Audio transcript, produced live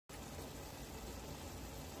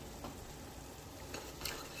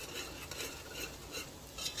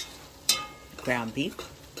ground beef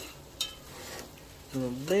with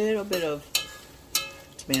a little bit of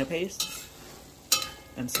tomato paste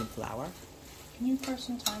and some flour. Can you throw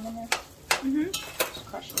some thyme in there? Mm-hmm. Just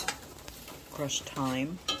crush it. Crushed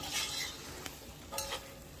thyme.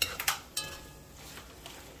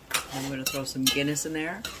 I'm going to throw some Guinness in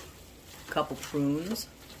there, a couple prunes,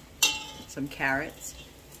 some carrots,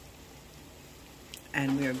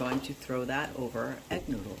 and we are going to throw that over egg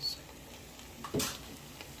noodles.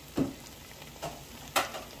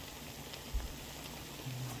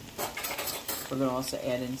 We're going to also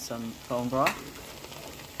add in some bone broth.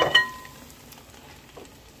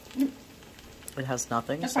 It has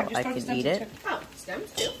nothing, so I can eat it. Oh,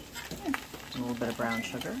 stems too. Yeah. A little bit of brown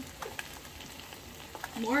sugar.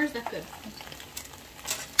 More, is that good?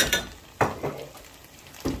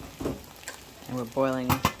 And we're boiling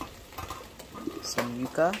some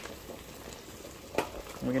yuca.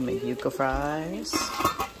 We're gonna make yuca fries. Do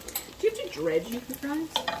you have to dredge yuca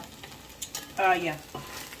fries? Yeah.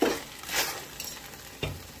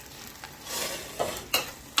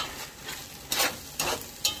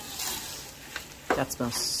 That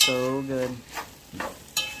smells so good. I'm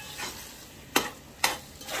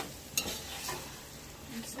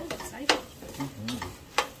so excited.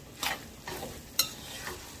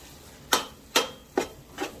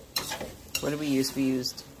 What did we use? We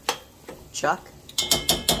used chuck.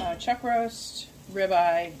 Chuck roast,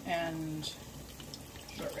 ribeye, and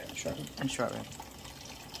short rib. Short rib.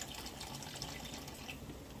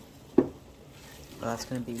 Well, that's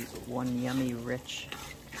going to be one yummy, rich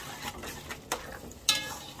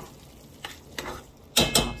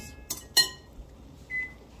sauce.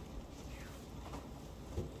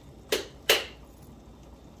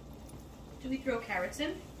 Do we throw carrots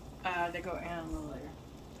in? They go in a little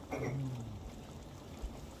later.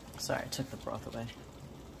 Sorry, I took the broth away.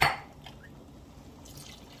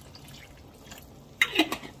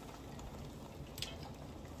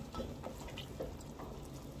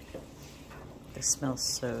 They smell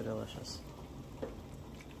so delicious.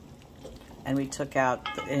 And we took out,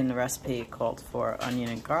 in the recipe, it called for onion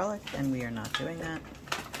and garlic, and we are not doing that.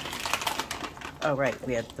 Oh, right,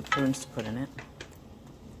 we had the prunes to put in it.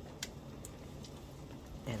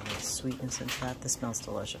 Add a little sweetness into that. This smells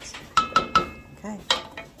delicious. Okay,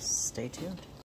 stay tuned.